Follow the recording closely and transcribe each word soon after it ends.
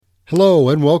Hello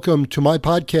and welcome to my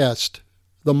podcast,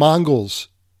 The Mongols,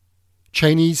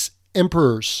 Chinese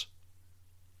Emperors.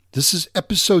 This is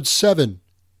episode 7,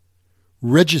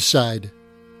 Regicide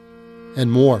and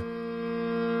more.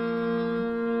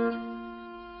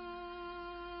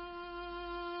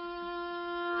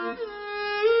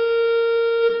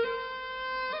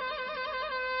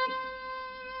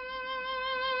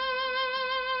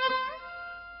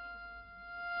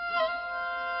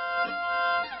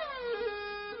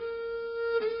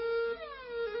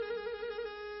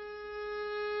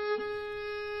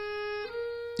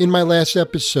 In my last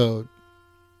episode,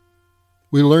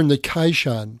 we learned that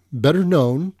Kaishan, better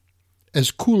known as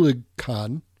Kublai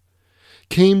Khan,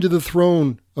 came to the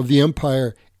throne of the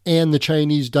empire and the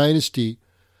Chinese dynasty,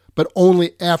 but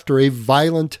only after a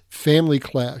violent family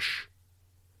clash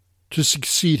to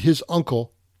succeed his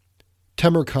uncle,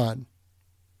 Temür Khan.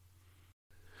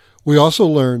 We also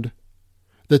learned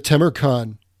that Temür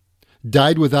Khan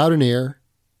died without an heir,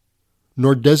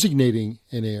 nor designating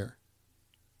an heir.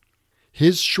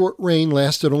 His short reign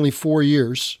lasted only 4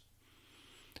 years,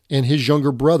 and his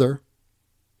younger brother,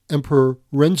 Emperor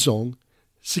Renzong,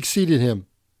 succeeded him.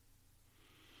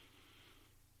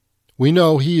 We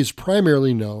know he is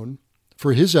primarily known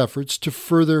for his efforts to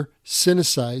further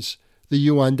Sinicize the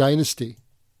Yuan dynasty,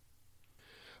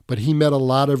 but he met a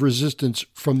lot of resistance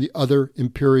from the other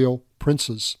imperial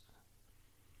princes.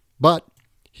 But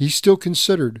he's still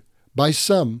considered by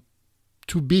some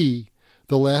to be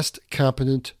the last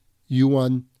competent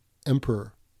Yuan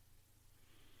emperor.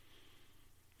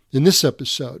 In this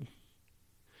episode,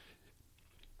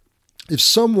 if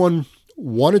someone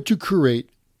wanted to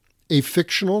create a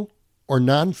fictional or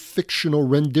non-fictional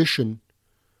rendition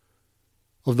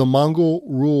of the Mongol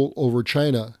rule over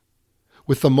China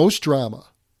with the most drama,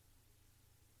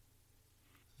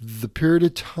 the period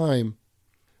of time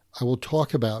I will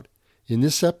talk about in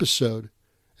this episode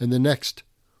and the next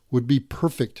would be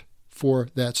perfect for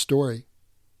that story.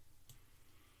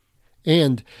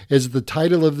 And as the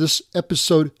title of this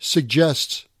episode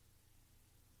suggests,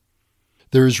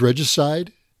 there is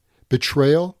regicide,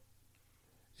 betrayal,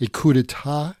 a coup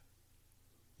d'etat,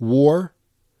 war,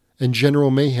 and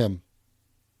general mayhem.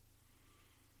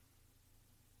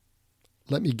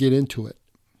 Let me get into it.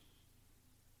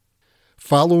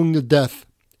 Following the death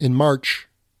in March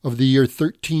of the year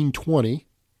 1320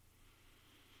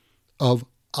 of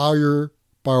Ayur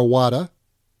Barwada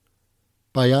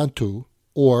Byantu,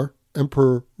 or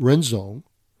Emperor Renzong,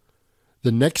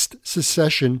 the next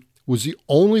succession was the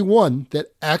only one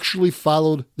that actually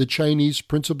followed the Chinese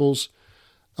principles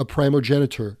of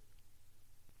primogeniture.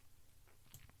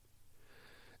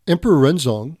 Emperor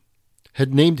Renzong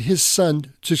had named his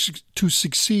son to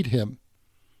succeed him.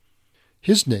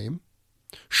 His name,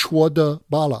 Shuoda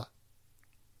Bala,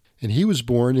 and he was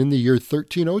born in the year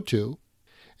 1302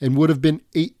 and would have been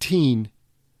 18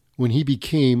 when he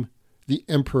became the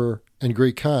emperor and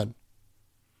great Khan.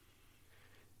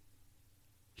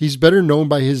 He's better known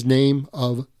by his name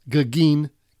of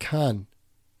Gagin Khan,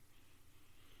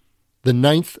 the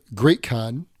 9th Great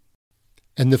Khan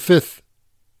and the 5th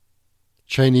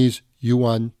Chinese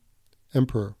Yuan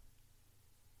Emperor.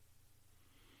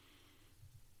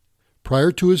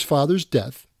 Prior to his father's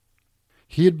death,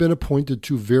 he had been appointed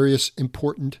to various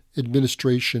important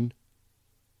administration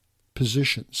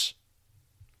positions.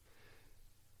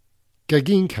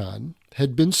 Gagin Khan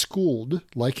had been schooled,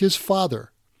 like his father,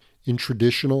 in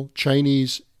traditional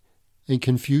Chinese and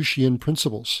Confucian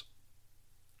principles.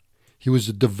 He was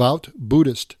a devout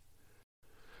Buddhist,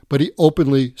 but he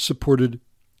openly supported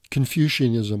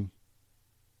Confucianism.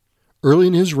 Early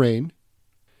in his reign,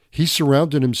 he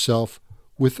surrounded himself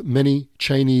with many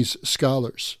Chinese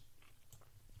scholars.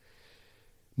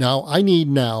 Now, I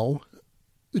need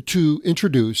to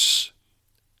introduce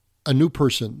a new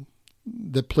person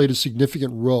that played a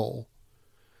significant role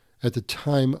at the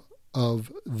time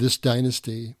of this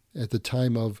dynasty, at the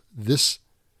time of this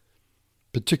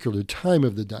particular time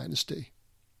of the dynasty.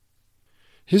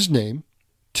 His name,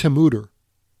 Temür,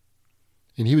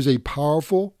 and he was a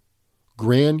powerful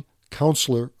grand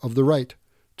counselor of the right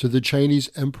to the Chinese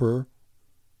Emperor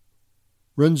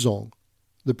Renzong,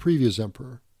 the previous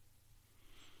emperor.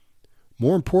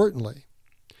 More importantly,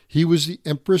 he was the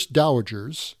Empress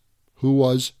Dowager's, who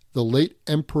was the late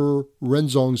Emperor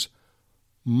Renzong's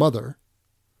mother.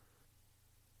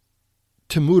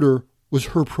 Temür was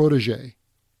her protege,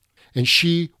 and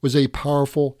she was a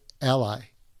powerful ally.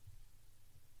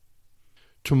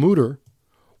 Temür,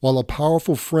 while a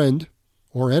powerful friend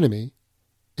or enemy,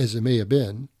 as it may have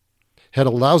been, had a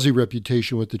lousy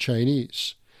reputation with the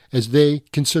Chinese, as they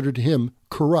considered him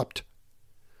corrupt.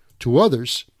 To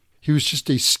others, he was just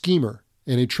a schemer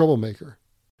and a troublemaker.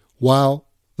 While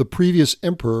the previous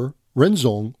emperor,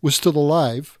 Renzong, was still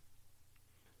alive,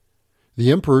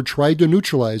 the emperor tried to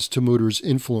neutralize Temujin's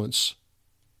influence.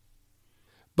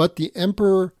 But the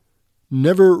emperor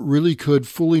never really could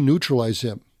fully neutralize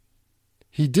him.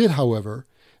 He did, however,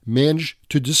 manage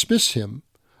to dismiss him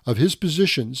of his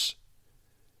positions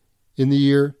in the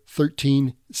year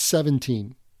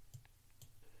 1317.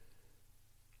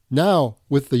 Now,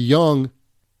 with the young,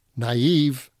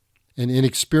 naive, and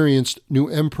inexperienced new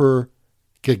emperor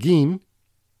Gagin,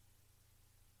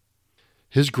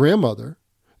 his grandmother,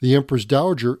 the empress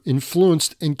dowager,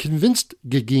 influenced and convinced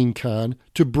Gagin Khan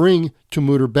to bring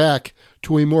Temujin back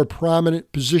to a more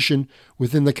prominent position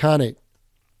within the Khanate.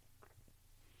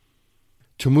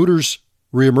 Temujin's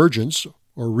reemergence,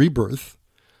 or rebirth,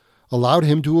 allowed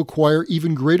him to acquire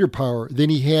even greater power than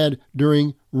he had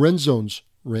during Renzong's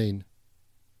reign.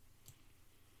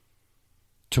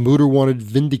 Temujin wanted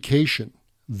vindication,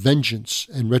 vengeance,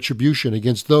 and retribution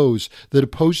against those that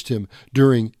opposed him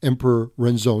during Emperor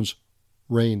Renzong's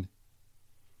reign.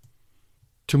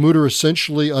 Temujin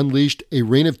essentially unleashed a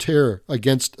reign of terror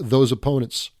against those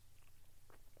opponents.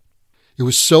 It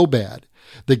was so bad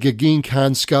that Gagin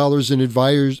Khan scholars and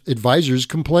advisors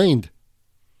complained.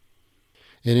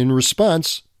 And in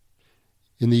response,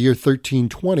 in the year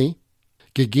 1320,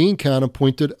 Gagin Khan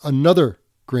appointed another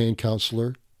Grand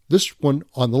Counselor, this one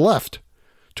on the left,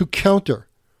 to counter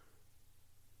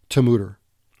Temujin,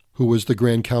 who was the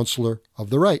Grand Counselor of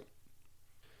the right.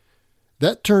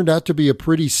 That turned out to be a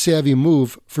pretty savvy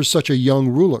move for such a young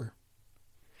ruler.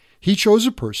 He chose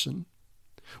a person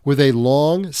with a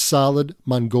long, solid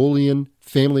Mongolian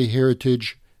family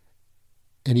heritage,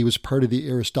 and he was part of the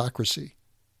aristocracy.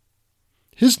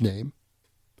 His name,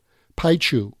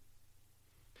 Paichu.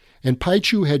 And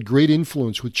Paichu had great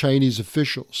influence with Chinese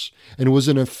officials and was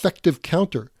an effective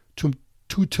counter to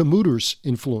Temujin's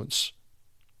influence.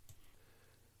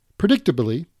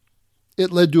 Predictably,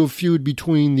 it led to a feud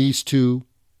between these two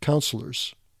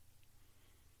counselors.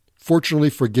 Fortunately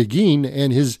for Gagin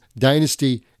and his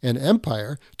dynasty and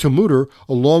empire, Temujin,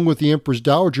 along with the Empress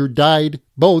Dowager, died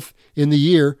both in the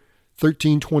year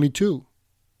 1322.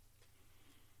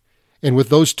 And with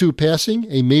those two passing,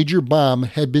 a major bomb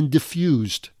had been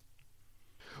diffused.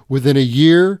 Within a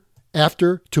year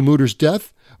after Temujin's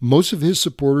death, most of his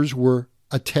supporters were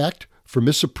attacked for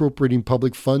misappropriating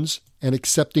public funds and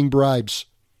accepting bribes.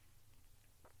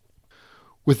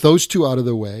 With those two out of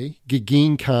the way,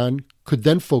 Gagin Khan could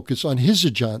then focus on his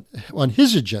agenda.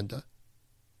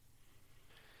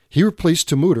 He replaced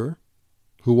Temujin,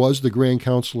 who was the Grand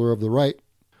Counselor of the right,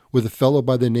 with a fellow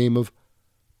by the name of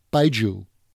Baiju.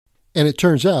 And it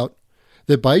turns out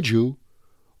that Baiju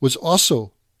was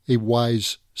also a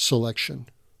wise selection.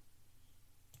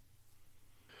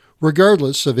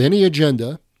 Regardless of any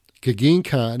agenda Gagin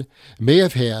Khan may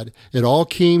have had, it all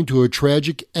came to a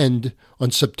tragic end on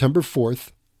September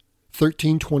 4th,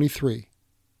 1323.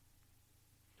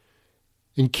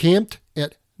 Encamped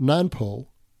at Nanpo,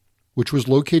 which was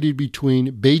located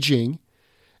between Beijing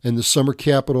and the summer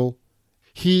capital,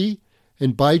 he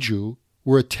and Baiju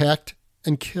were attacked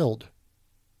and killed.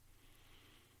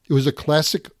 It was a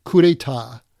classic coup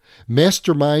d'etat,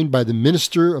 masterminded by the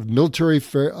Minister of Military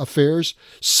Affairs,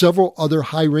 several other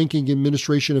high-ranking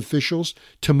administration officials,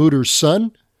 Temujin's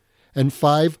son, and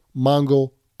 5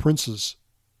 Mongol princes.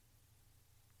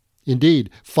 Indeed,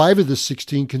 5 of the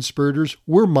 16 conspirators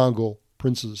were Mongol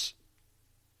princes.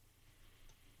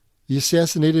 The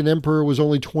assassinated emperor was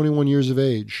only 21 years of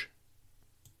age.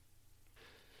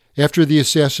 After the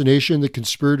assassination, the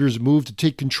conspirators moved to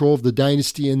take control of the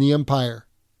dynasty and the empire.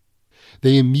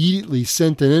 They immediately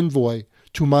sent an envoy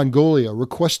to Mongolia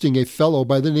requesting a fellow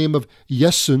by the name of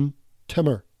Yesun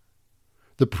Temur,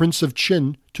 the Prince of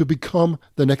Qin, to become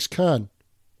the next Khan.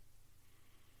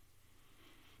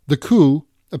 The coup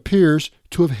appears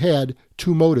to have had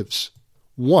 2 motives.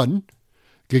 One,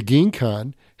 Gagin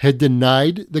Khan had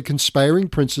denied the conspiring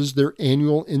princes their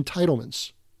annual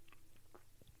entitlements.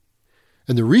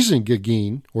 And the reason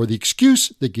Gagin, or the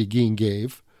excuse that Gagin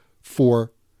gave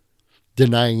for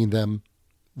denying them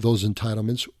those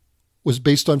entitlements, was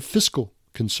based on fiscal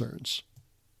concerns.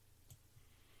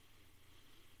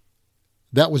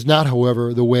 That was not,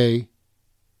 however, the way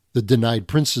the denied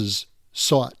princes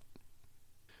saw it,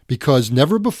 because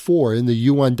never before in the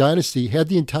Yuan dynasty had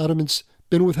the entitlements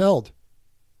been withheld.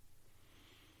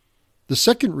 The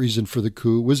second reason for the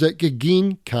coup was that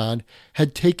Gagin Khan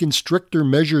had taken stricter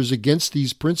measures against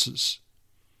these princes,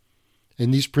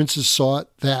 and these princes saw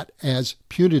that as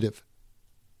punitive.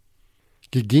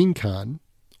 Gagin Khan,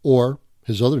 or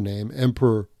his other name,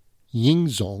 Emperor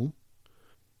Yingzong,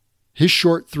 his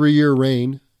short 3-year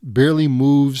reign barely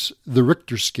moves the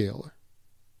Richter scale,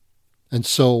 and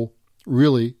so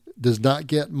really does not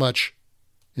get much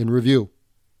in review.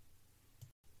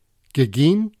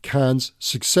 Gagin Khan's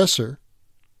successor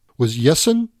was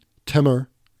Yeson Temur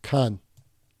Khan,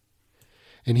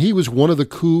 and he was one of the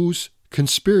coup's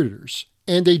conspirators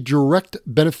and a direct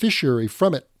beneficiary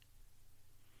from it.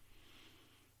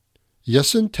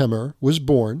 Yeson Temur was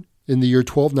born in the year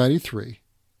 1293,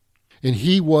 and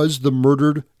he was the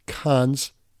murdered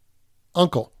Khan's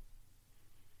uncle.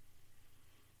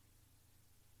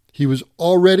 He was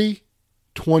already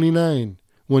 29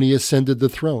 when he ascended the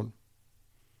throne.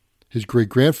 His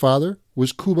great-grandfather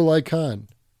was Kublai Khan.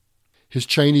 His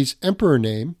Chinese emperor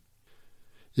name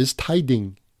is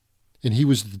Taiding, and he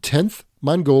was the 10th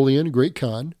Mongolian Great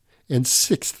Khan and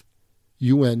 6th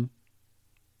Yuan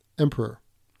emperor.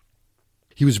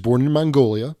 He was born in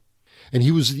Mongolia, and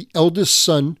he was the eldest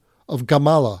son of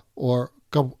Gamala, or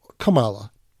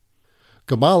Kamala.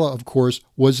 Gamala, of course,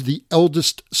 was the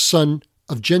eldest son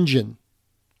of Genjin.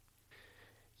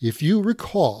 If you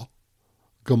recall,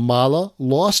 Gamala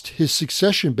lost his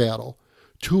succession battle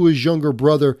to his younger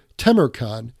brother Temur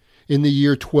Khan in the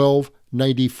year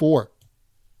 1294.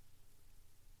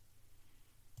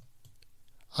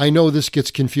 I know this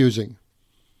gets confusing.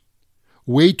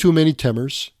 Way too many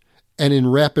Temurs, and in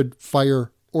rapid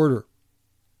fire order.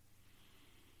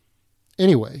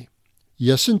 Anyway,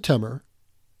 Yeson Temur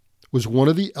was one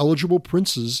of the eligible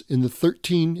princes in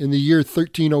the year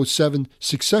 1307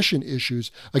 succession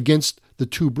issues against the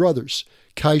two brothers,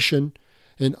 Kaishan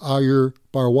and Ayur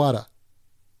Barwada.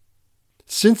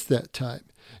 Since that time,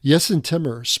 Yeson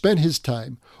Temur spent his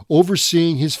time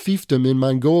overseeing his fiefdom in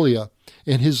Mongolia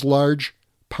and his large,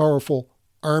 powerful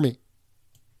army.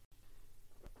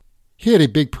 He had a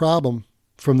big problem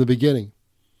from the beginning: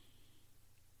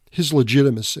 his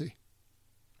legitimacy,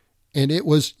 and it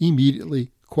was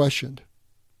immediately questioned.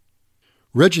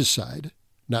 Regicide,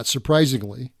 not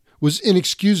surprisingly, was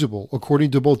inexcusable according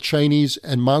to both Chinese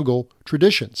and Mongol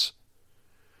traditions.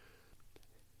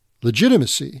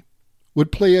 Legitimacy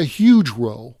would play a huge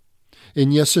role in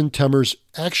Yeson Temur's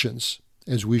actions,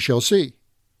 as we shall see.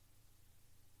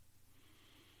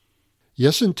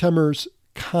 Yeson Temur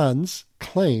Khan's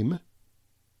claim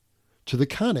to the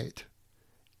Khanate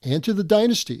and to the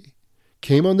dynasty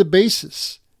came on the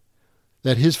basis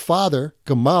that his father,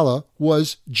 Gamala,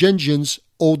 was Genjin's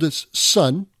oldest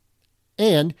son,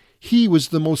 and he was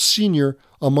the most senior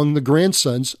among the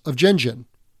grandsons of Genjin.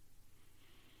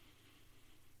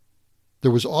 There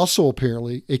was also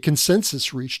apparently a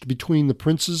consensus reached between the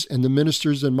princes and the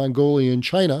ministers in Mongolia and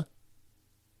China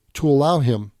to allow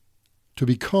him to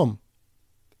become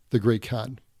the Great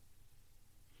Khan.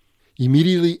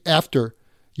 Immediately after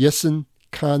Yeson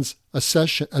Khan's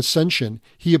ascension,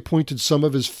 he appointed some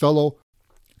of his fellow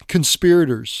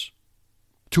conspirators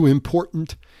to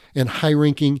important and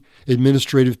high-ranking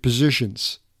administrative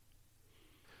positions.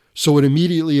 So it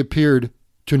immediately appeared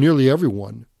to nearly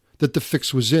everyone that the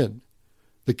fix was in.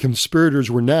 The conspirators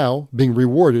were now being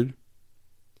rewarded,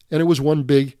 and it was one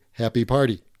big happy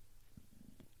party.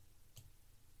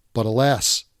 But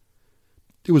alas,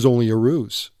 it was only a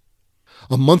ruse.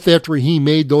 A month after he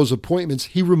made those appointments,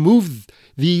 he removed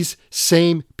these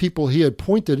same people he had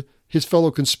appointed, his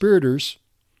fellow conspirators,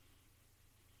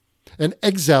 and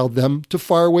exiled them to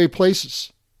faraway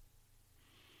places.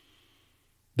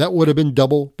 That would have been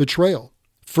double betrayal.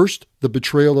 First, the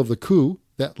betrayal of the coup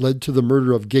that led to the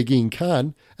murder of Gagin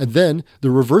Khan, and then the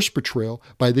reverse betrayal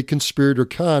by the conspirator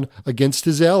Khan against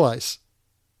his allies.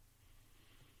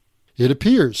 It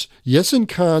appears Yeson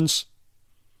Khan's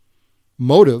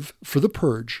motive for the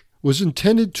purge was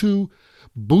intended to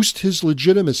boost his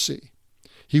legitimacy.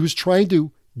 He was trying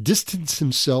to distance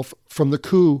himself from the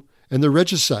coup and the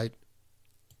regicide.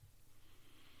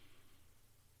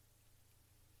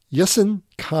 Yeson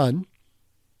Khan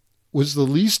was the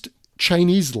least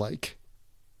Chinese-like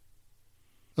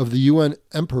of the Yuan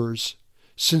emperors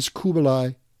since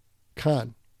Kublai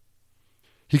Khan.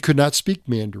 He could not speak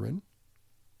Mandarin,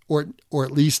 or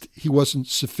at least he wasn't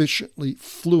sufficiently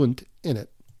fluent in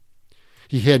it.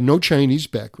 He had no Chinese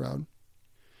background.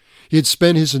 He had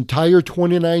spent his entire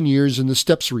 29 years in the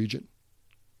steppes region.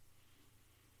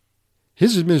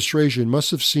 His administration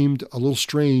must have seemed a little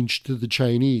strange to the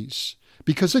Chinese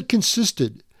because it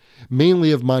consisted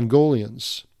mainly of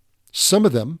Mongolians, some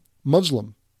of them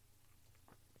Muslim.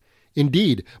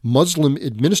 Indeed, Muslim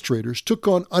administrators took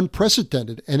on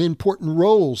unprecedented and important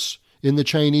roles in the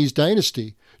Chinese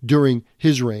dynasty during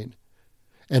his reign,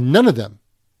 and none of them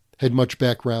had much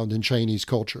background in Chinese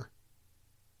culture.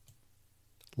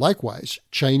 Likewise,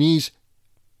 Chinese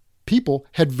people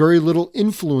had very little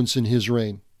influence in his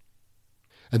reign.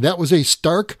 And that was a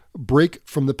stark break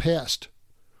from the past,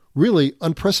 really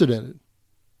unprecedented.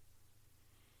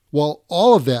 While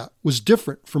all of that was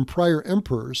different from prior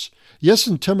emperors,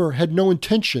 Yesin Temür had no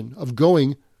intention of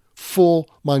going full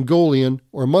Mongolian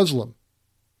or Muslim.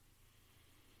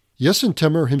 Yesin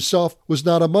Temür himself was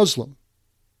not a Muslim.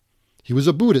 He was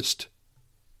a Buddhist.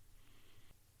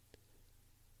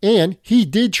 And he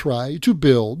did try to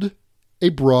build a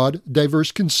broad,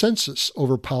 diverse consensus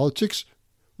over politics,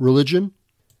 religion,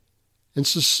 and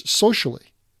socially.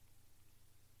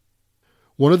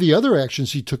 One of the other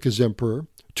actions he took as emperor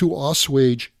to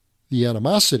assuage the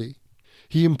animosity,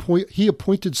 he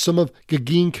appointed some of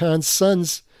Gagin Khan's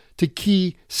sons to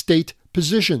key state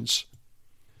positions.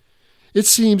 It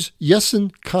seems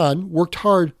Yesin Khan worked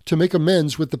hard to make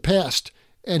amends with the past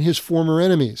and his former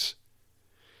enemies.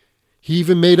 He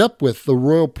even made up with the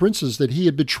royal princes that he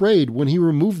had betrayed when he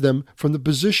removed them from the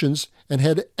positions and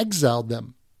had exiled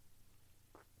them.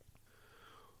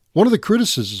 One of the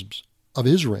criticisms of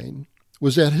his reign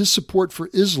was that his support for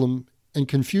Islam and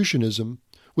Confucianism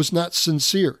was not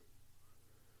sincere,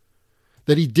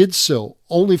 that he did so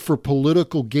only for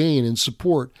political gain and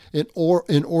support in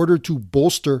order to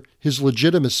bolster his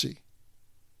legitimacy.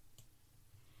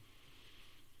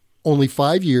 Only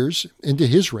 5 years into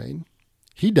his reign,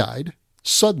 he died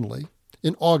suddenly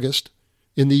in August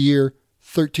in the year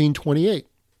 1328.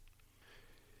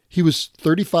 He was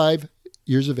 35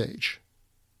 years of age.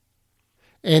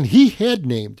 And he had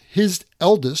named his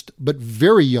eldest but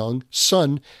very young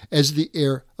son as the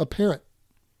heir apparent.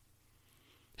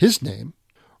 His name,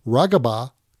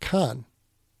 Ragaba Khan,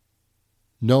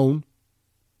 known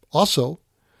also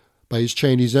by his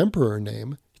Chinese emperor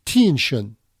name,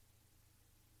 Tianshun.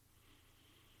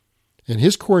 And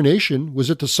his coronation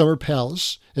was at the Summer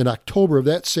Palace in October of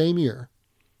that same year.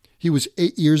 He was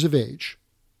 8 years of age.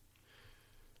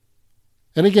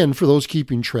 And again, for those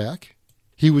keeping track,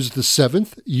 he was the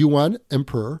 7th Yuan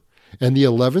emperor and the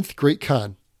 11th Great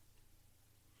Khan.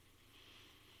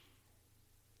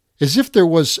 As if there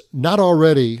was not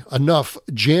already enough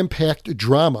jam-packed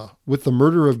drama with the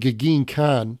murder of Gagin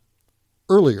Khan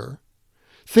earlier,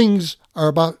 things are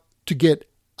about to get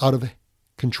out of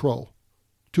control,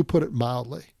 to put it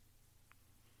mildly.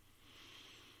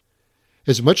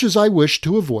 As much as I wish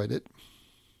to avoid it,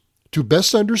 to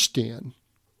best understand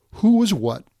who was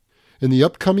what in the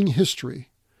upcoming history,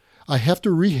 I have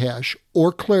to rehash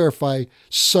or clarify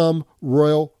some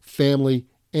royal family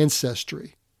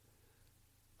ancestry.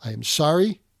 I am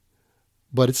sorry,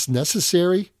 but it's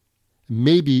necessary.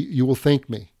 Maybe you will thank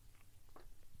me.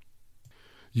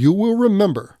 You will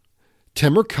remember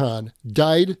Temür Khan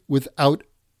died without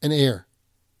an heir.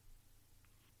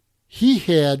 He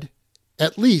had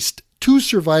at least 2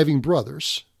 surviving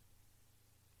brothers,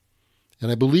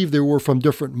 and I believe they were from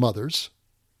different mothers.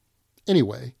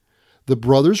 Anyway, the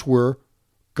brothers were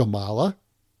Gamala,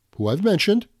 who I've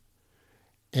mentioned,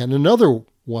 and another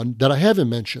one that I haven't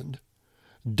mentioned,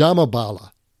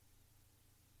 Damabala.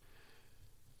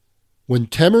 When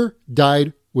Temür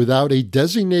died without a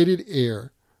designated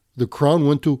heir, the crown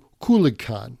went to Kulig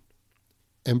Khan,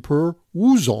 Emperor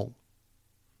Wuzong.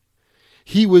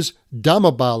 He was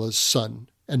Damabala's son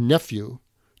and nephew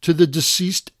to the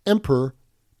deceased Emperor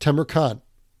Temür Khan.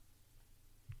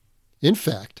 In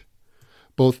fact,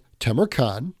 both Temür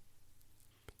Khan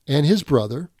and his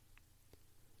brother,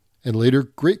 and later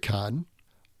Great Khan,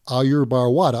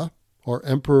 Ayurbarwada, or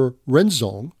Emperor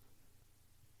Renzong,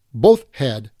 both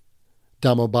had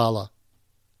Damabala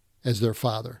as their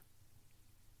father.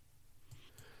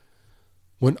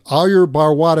 When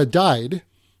Ayurbarwada died,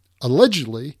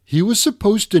 allegedly, he was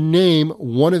supposed to name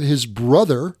one of his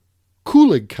brother,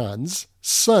 Kulig Khan's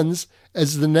sons,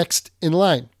 as the next in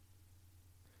line.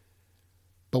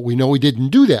 But we know he didn't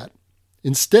do that.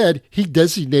 Instead, he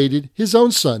designated his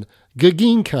own son,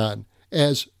 Gagin Khan,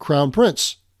 as crown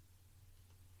prince.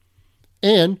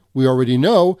 And we already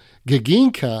know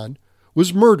Gagin Khan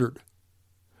was murdered,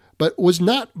 but was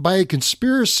not by a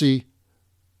conspiracy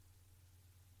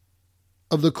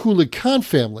of the Kulig Khan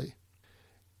family,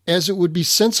 as it would be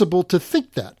sensible to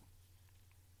think that.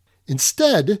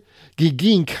 Instead,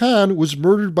 Gagin Khan was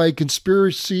murdered by a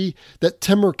conspiracy that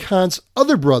Temür Khan's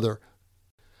other brother,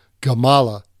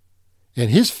 Gamala,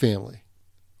 and his family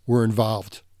were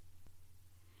involved.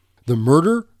 The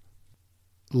murder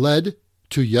led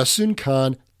to Yesin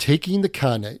Khan taking the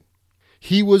Khanate.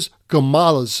 He was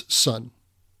Gamala's son.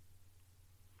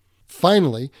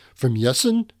 Finally, from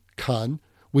Yesin Khan,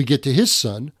 we get to his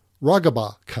son,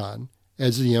 Ragaba Khan,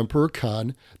 as the Emperor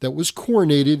Khan that was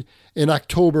coronated in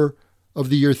October of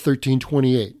the year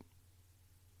 1328.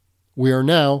 We are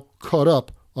now caught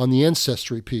up on the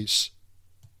ancestry piece.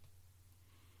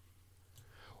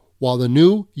 while the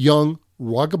new young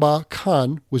Ragaba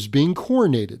Khan was being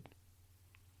coronated.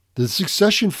 The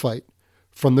succession fight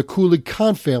from the Kulig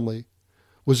Khan family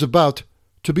was about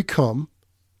to become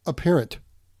apparent.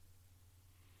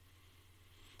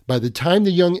 By the time the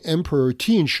young Emperor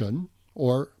Tianshun,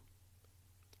 or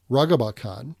Ragaba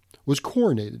Khan, was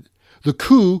coronated, the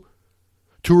coup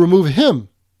to remove him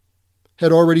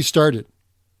had already started.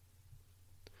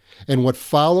 And what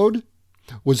followed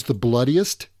was the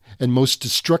bloodiest and most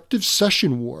destructive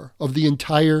succession war of the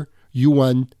entire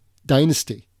Yuan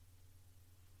dynasty.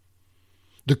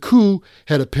 The coup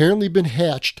had apparently been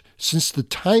hatched since the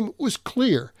time it was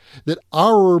clear that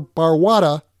Aur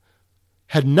Barwada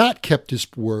had not kept his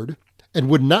word and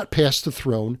would not pass the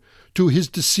throne to his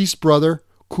deceased brother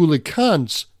Kulig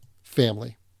Khan's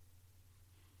family.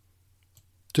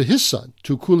 To his son,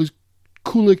 to Kulig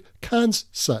Khan's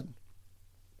son.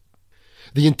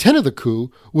 The intent of the coup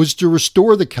was to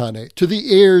restore the Khanate to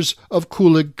the heirs of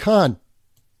Kulig Khan.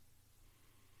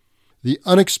 The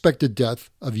unexpected death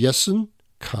of Yesun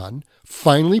Khan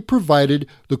finally provided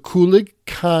the Kulig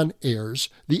Khan heirs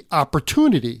the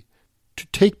opportunity to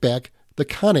take back the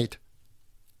Khanate.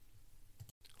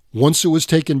 Once it was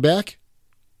taken back,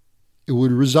 it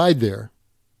would reside there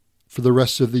for the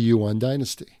rest of the Yuan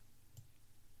dynasty.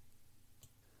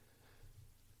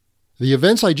 The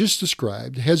events I just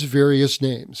described has various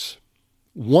names.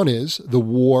 One is the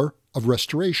War of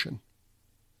Restoration,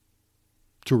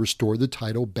 to restore the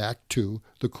title back to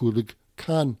the Kulig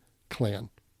Khan clan.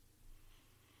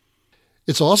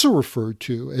 It's also referred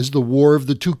to as the War of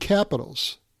the Two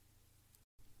Capitals.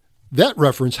 That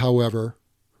reference, however,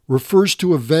 refers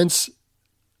to events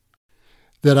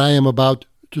that I am about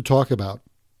to talk about.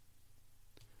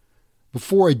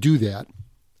 Before I do that,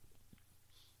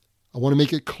 I want to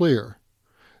make it clear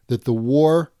that the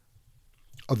War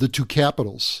of the Two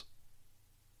Capitals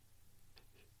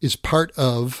is part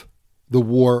of the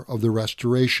War of the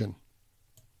Restoration.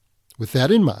 With that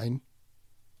in mind,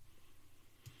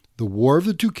 the War of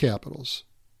the Two Capitals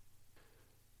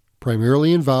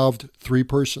primarily involved three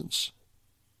persons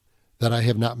that I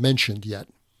have not mentioned yet.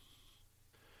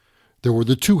 There were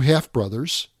the two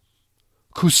half-brothers,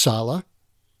 Kusala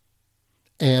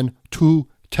and Tu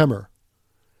Temur.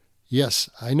 Yes,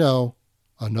 I know,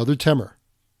 another Temur.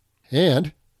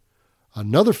 And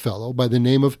another fellow by the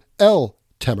name of El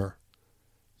Temur.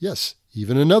 Yes,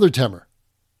 even another Temur.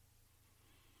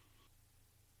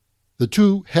 The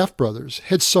two half-brothers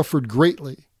had suffered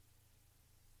greatly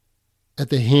at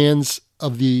the hands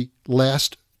of the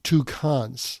last two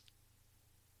Khans.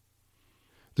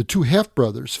 The two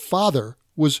half-brothers' father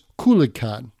was Kulig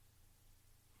Khan.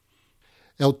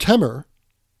 El Temur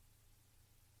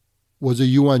was a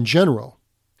Yuan general,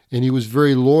 and he was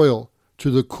very loyal to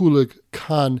the Kulig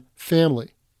Khan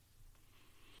family.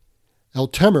 El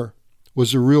Temur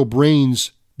was the real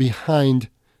brains behind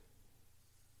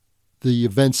the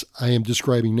events I am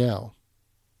describing now.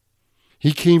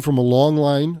 He came from a long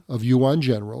line of Yuan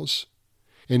generals,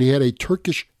 and he had a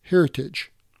Turkish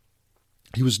heritage.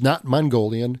 He was not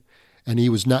Mongolian, and he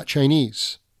was not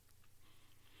Chinese.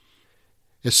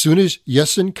 As soon as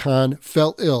Yesun Khan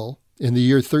fell ill in the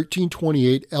year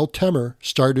 1328, El Temur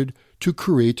started to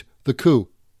create the coup.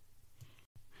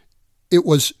 It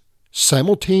was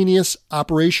simultaneous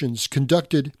operations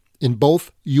conducted in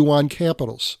both Yuan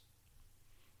capitals.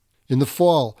 In the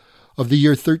fall of the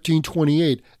year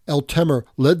 1328, El Temur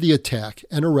led the attack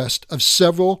and arrest of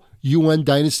several Yuan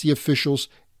dynasty officials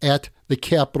at the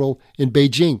capital in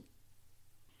Beijing.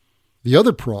 The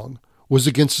other prong was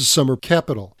against the summer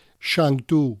capital,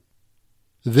 Chengdu.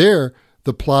 There,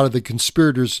 the plot of the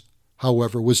conspirators,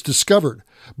 however, was discovered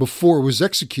before it was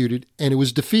executed, and it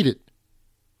was defeated.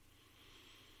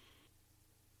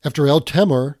 After El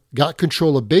Temur got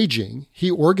control of Beijing,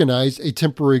 he organized a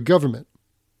temporary government,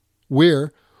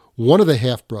 where one of the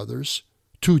half-brothers,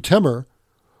 Tu Temur,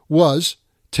 was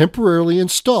temporarily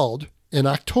installed in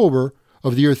October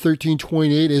of the year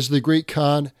 1328 as the Great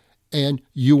Khan and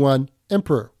Yuan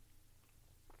Emperor.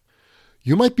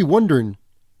 You might be wondering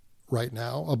right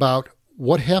now about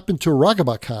what happened to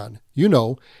Ragaba Khan, the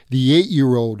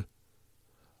 8-year-old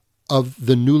of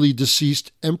the newly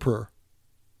deceased emperor.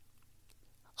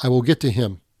 I will get to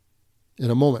him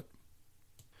in a moment.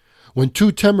 When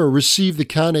Tu Temur received the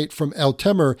Khanate from El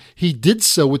Temur, he did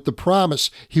so with the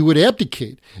promise he would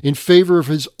abdicate in favor of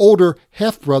his older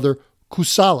half-brother,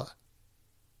 Kusala.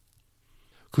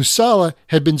 Kusala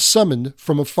had been summoned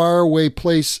from a faraway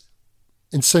place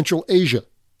in Central Asia.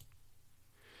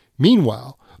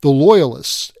 Meanwhile, the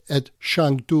loyalists at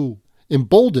Chengdu,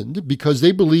 emboldened because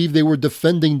they believed they were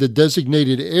defending the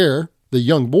designated heir, the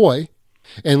young boy,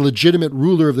 and legitimate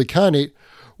ruler of the Khanate,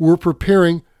 were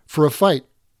preparing for a fight.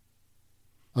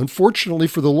 Unfortunately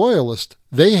for the Loyalists,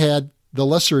 they had the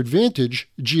lesser advantage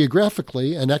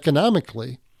geographically and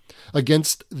economically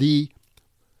against the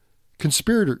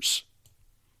conspirators.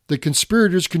 The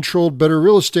conspirators controlled better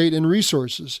real estate and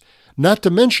resources, not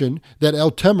to mention that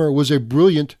Altemar was a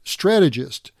brilliant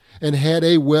strategist and had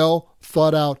a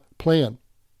well-thought-out plan.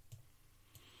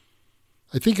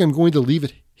 I think I'm going to leave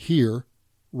it here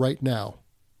right now.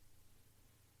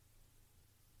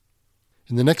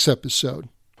 In the next episode,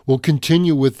 we'll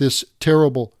continue with this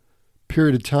terrible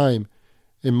period of time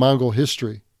in Mongol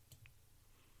history.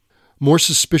 More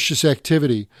suspicious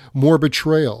activity, more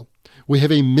betrayal. We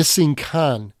have a missing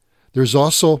Khan. There's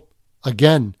also,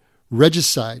 again,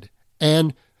 regicide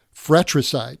and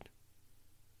fratricide.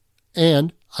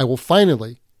 And I will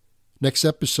finally, next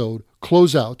episode,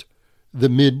 close out the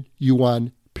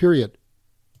mid-Yuan period.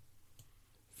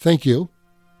 Thank you.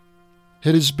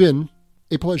 It has been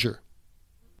a pleasure.